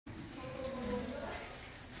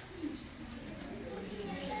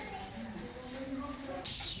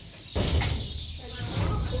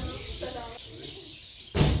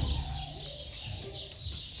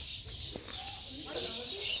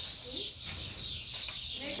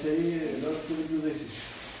تایی رفت کنید روز ایسیش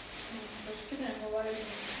مشکل نه مبارک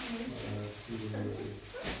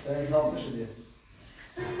در این تاپ بشه دیگه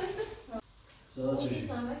ساعت چشی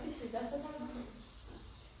زحمت کشید دست هم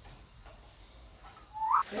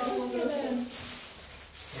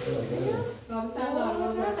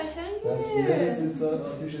دست بیره سیستان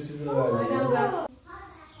آتیش سیزن رو بردیم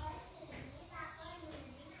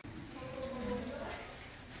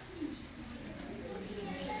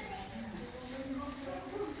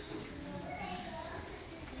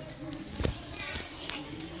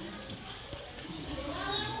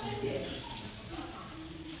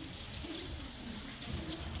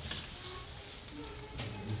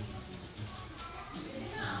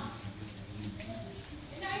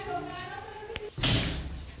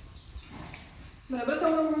Berapa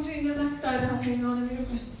tahun mungkin ini dah tak ada hasilnya ni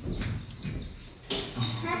juga.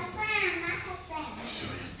 Hassan, Hassan.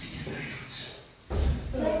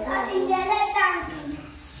 Ada jalan tangki.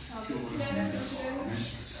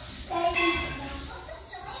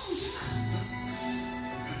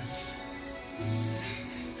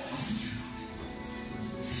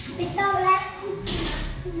 Pistolek.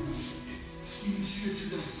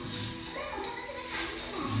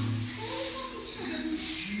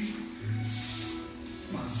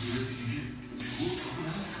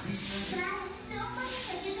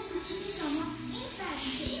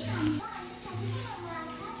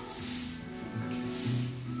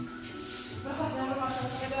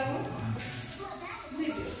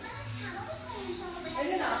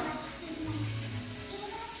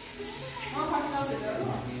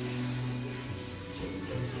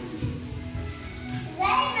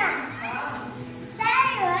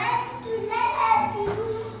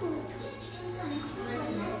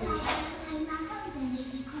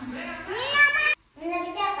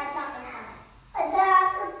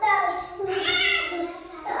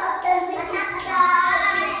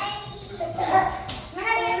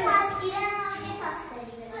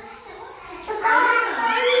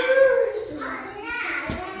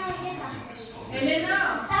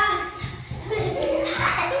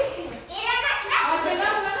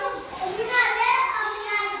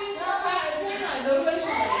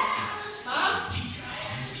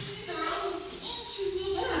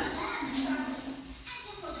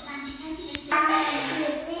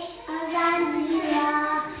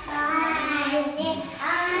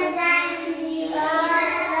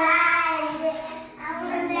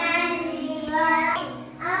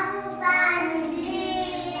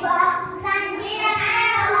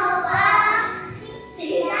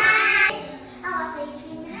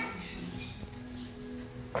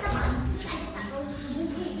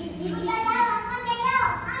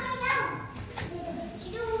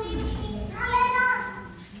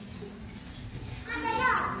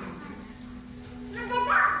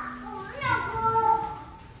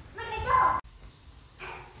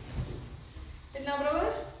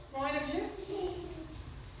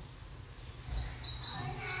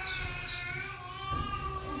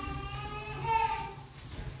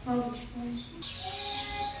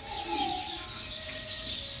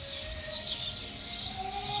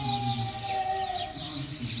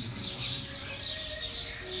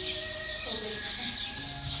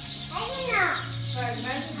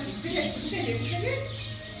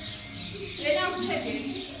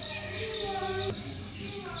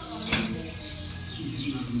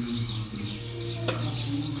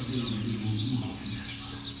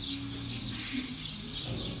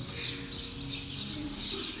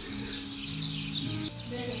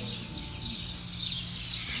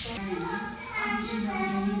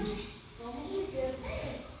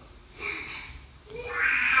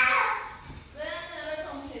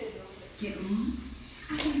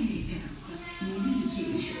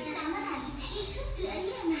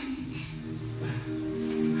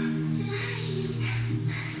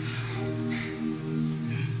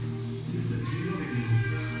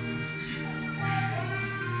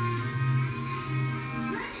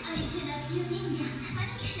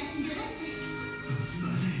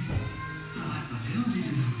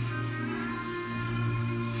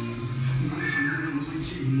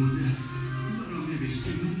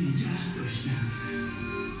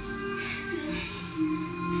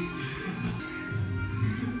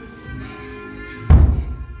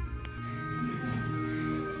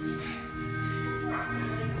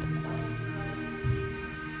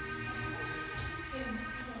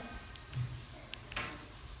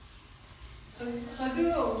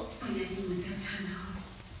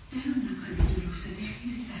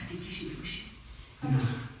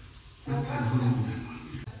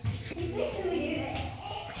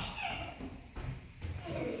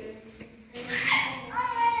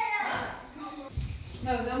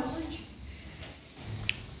 No, dá uma noite.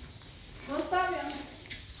 Não está vendo.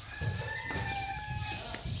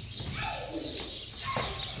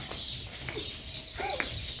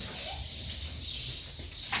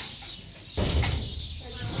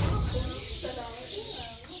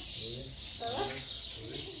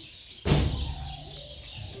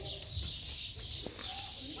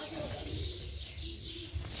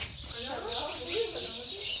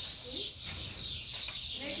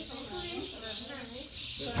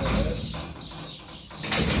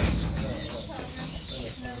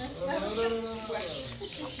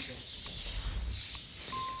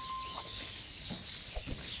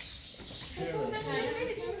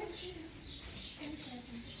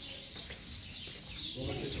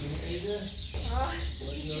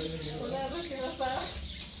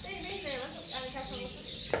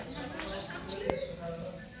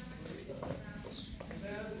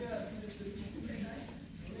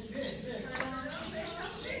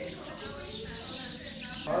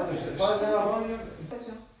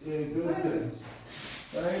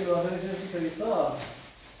 Ben Luran içerisinde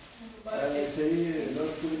Parisa, şeyi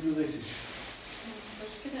 4.200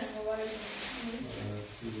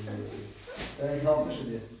 Ben kalmış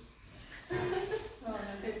diye.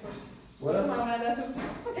 Voilà.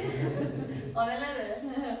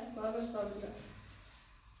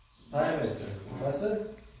 Evet. Nasıl?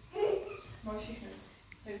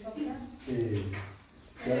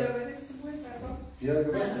 Diğer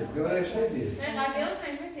göbesi. Göbek şey değil.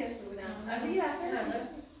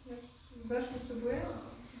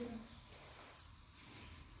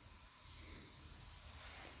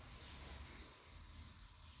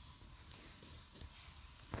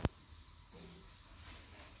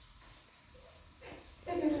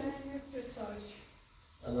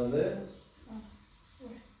 Anlaze?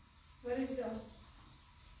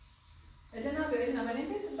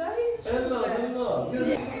 Elnaz.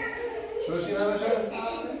 Şöyle şey ne başa?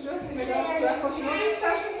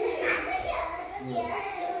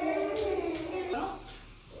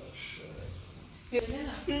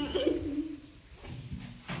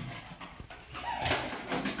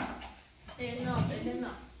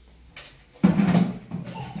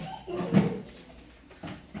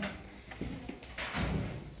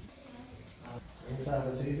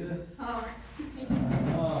 Misafirciydi. Ha.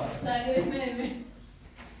 Ha. Tercih mi?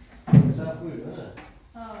 Misafir buyur, değil mi?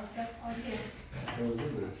 Ha, sen okey. Hızlı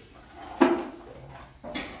buyur.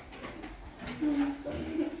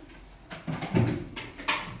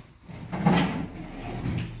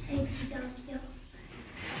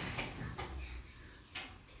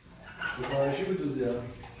 Siparişi mi düz ya?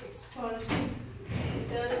 Siparişi.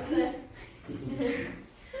 Dörtte.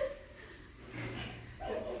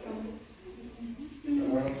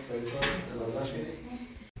 Tamam, Parisa. Elnaz şey.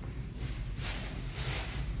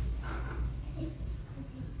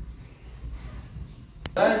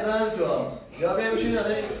 Ben Zainab şu an. Ya benim için ne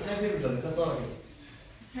film canım? Sen sana bakayım.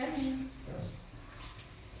 Hadi.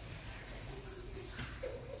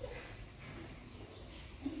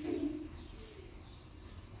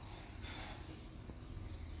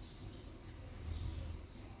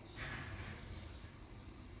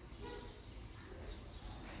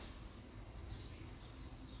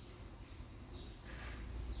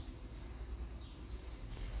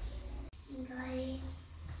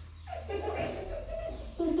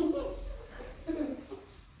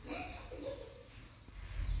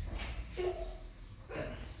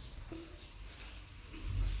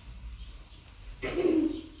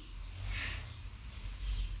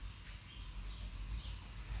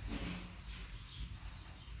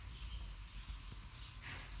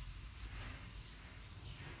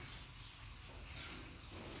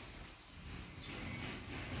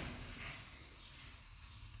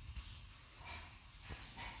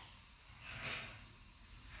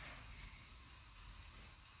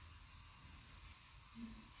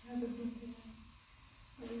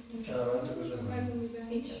 Karavan çok güzel.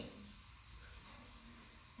 Hiç.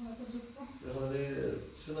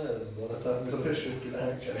 Şuna bana tam bir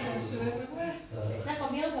şekilde Ne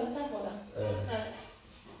kapıyı kapalı sen kola. Evet.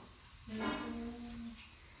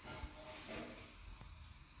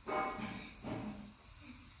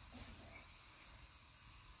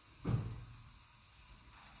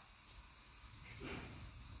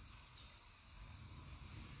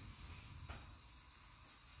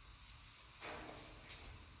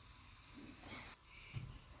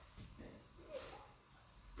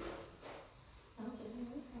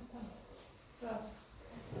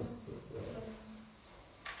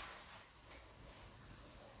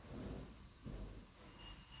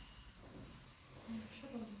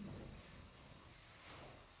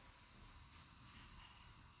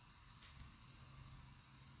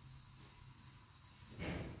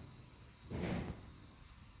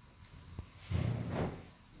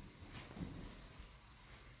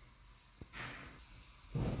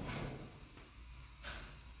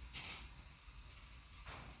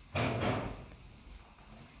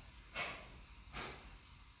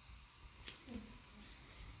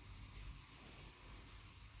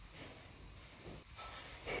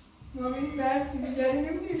 مامی برسی دیگری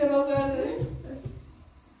نمیتونی لباس برداری؟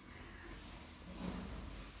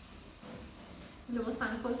 لباس سنگ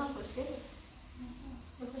خودت هم خوشگله.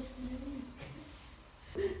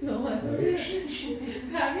 نامازه تویش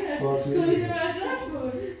مصرف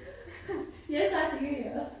بود یه ساعت دیگه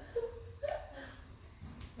یا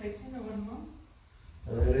باید چه نماز ما؟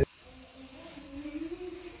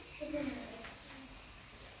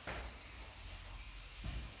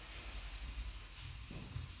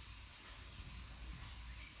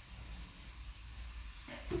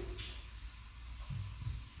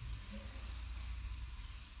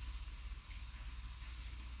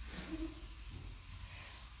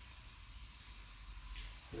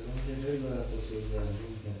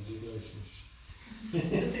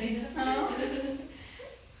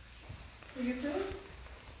 دیگه چه؟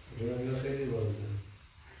 رنگا خیلی بالا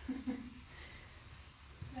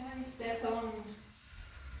به همیش در تمام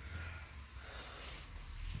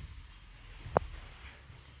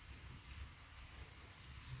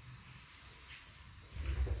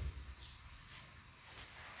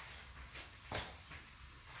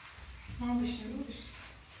میشه ما بشیم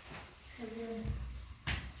از یه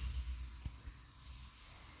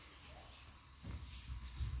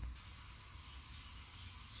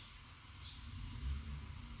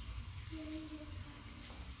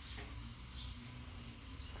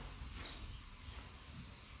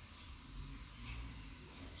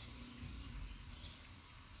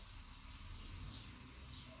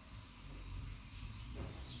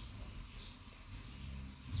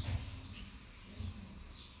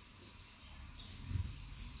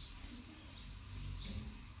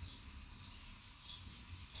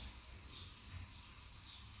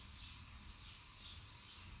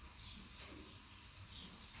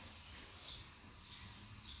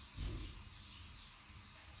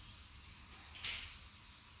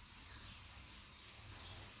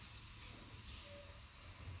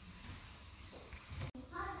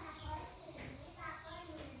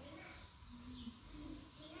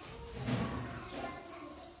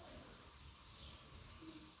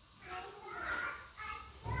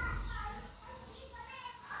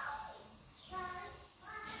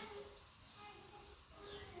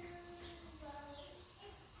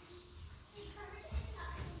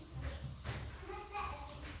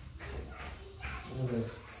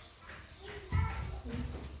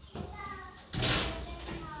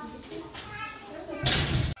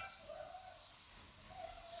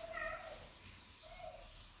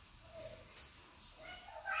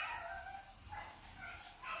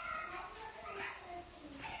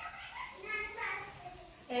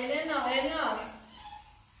Elnaz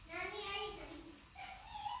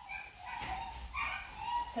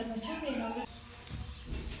سرمچه Elnaz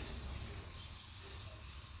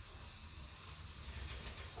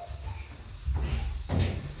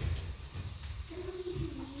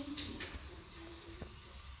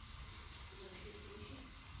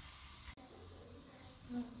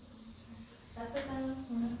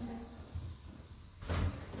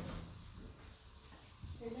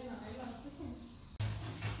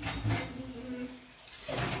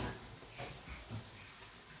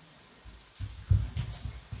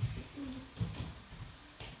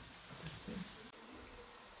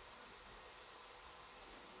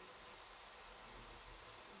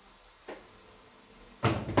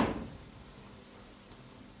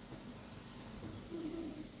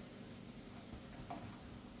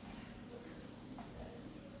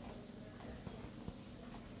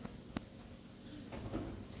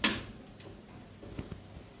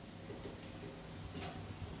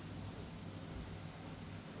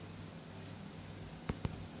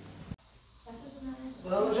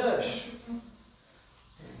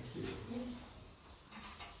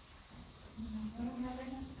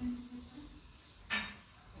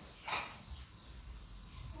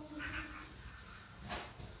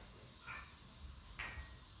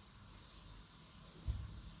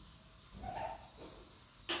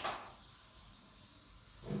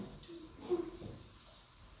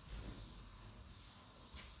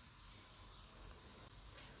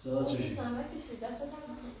زنجش زنجش زحمت کشید دست هم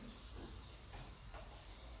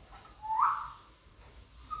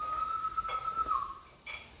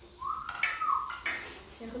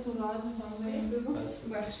یه خود راحت میکنم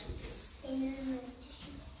بخشید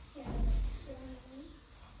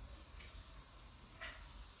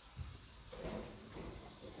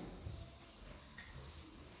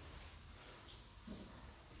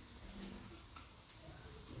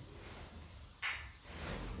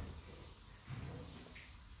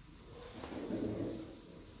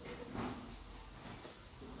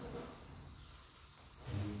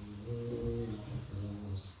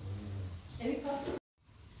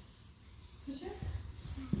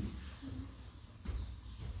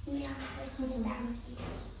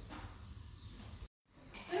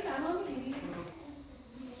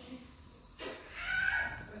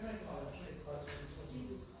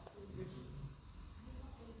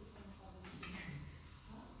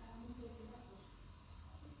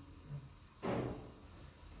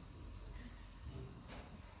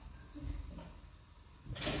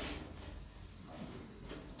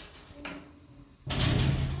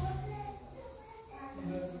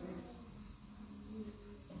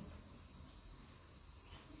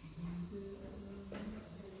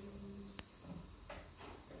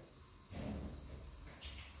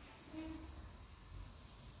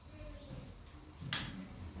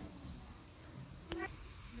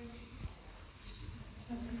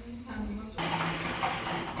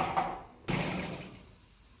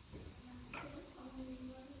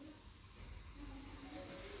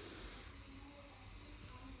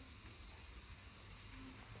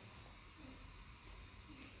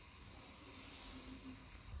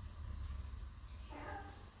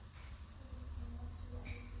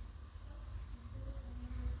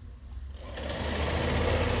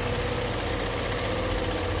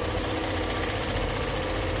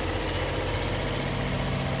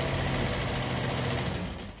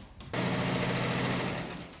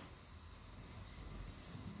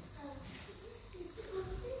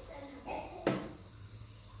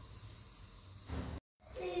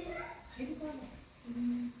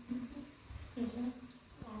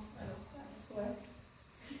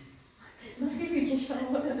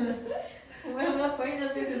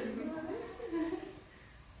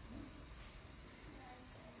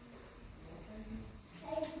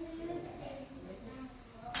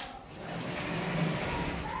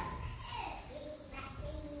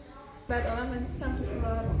بعد آدم مزید سمتشون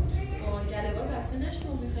راه راست گله بار بسته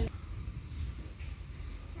نشتون میخوایی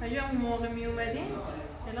اگه اون موقع می اومدیم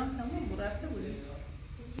الان تمام بود رفته بودیم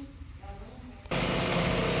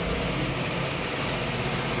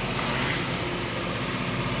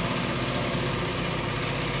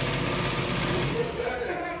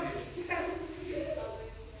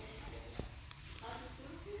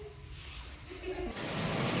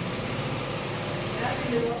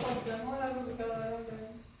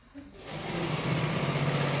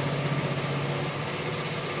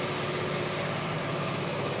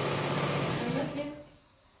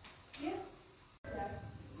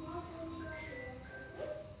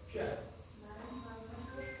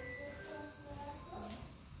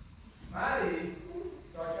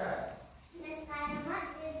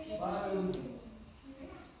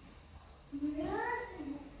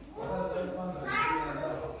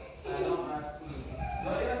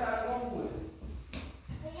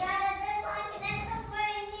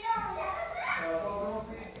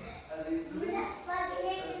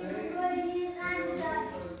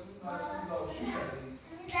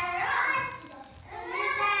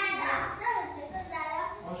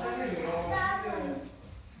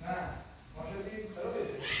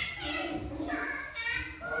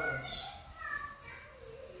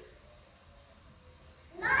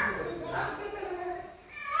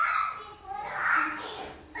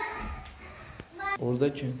Orada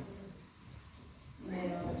kim?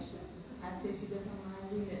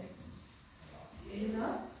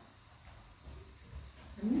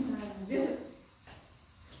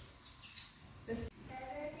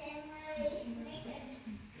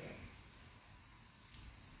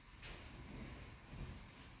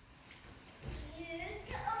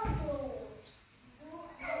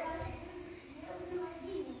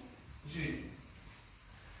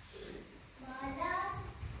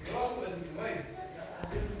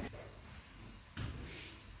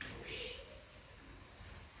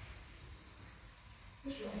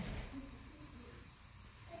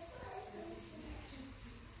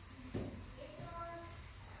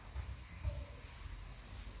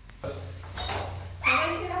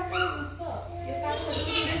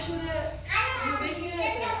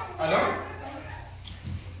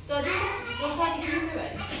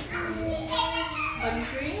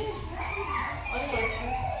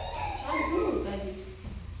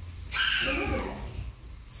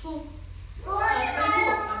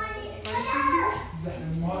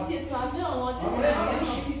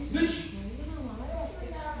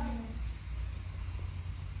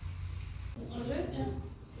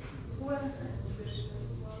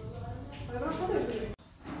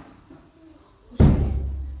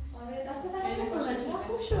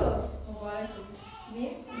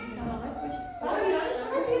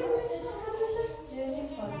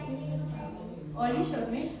 عالی شد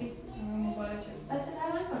مرسی مبارک دست در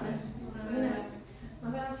نکنه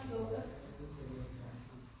من برم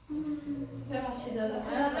ببخشید دست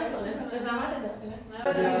در نکنه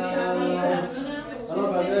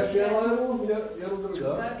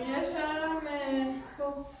اینجا؟ بقیه شهرم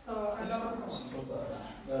صبح تا الان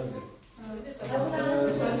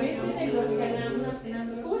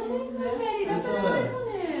خیلی درست کردم.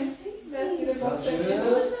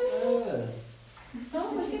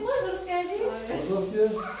 درست کردی؟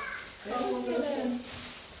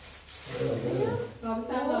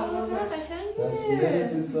 تصویره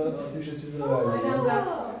سیستان آتیش چیز رو بردید.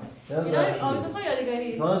 آویزون خواهی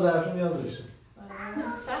یادگاری؟ تا ظرفشون نیازش.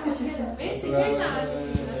 مرسی خیلی زحمت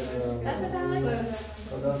دست دمک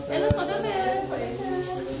الناز خدا به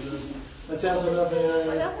بچه خدا به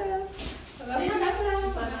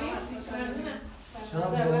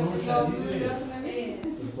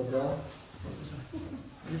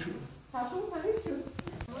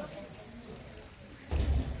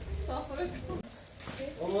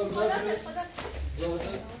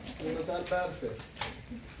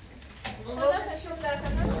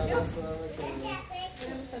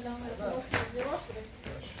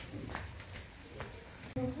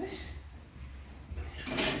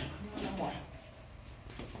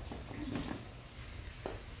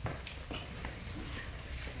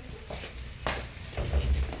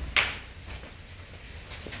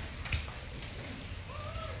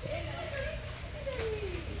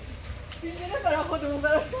خودمون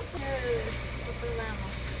براشون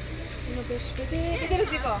اینو بهش بده بده به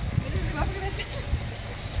زیبا بده بهش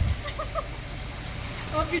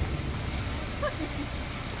آبی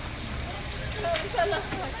سلام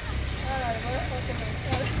آره باید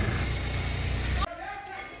خودمون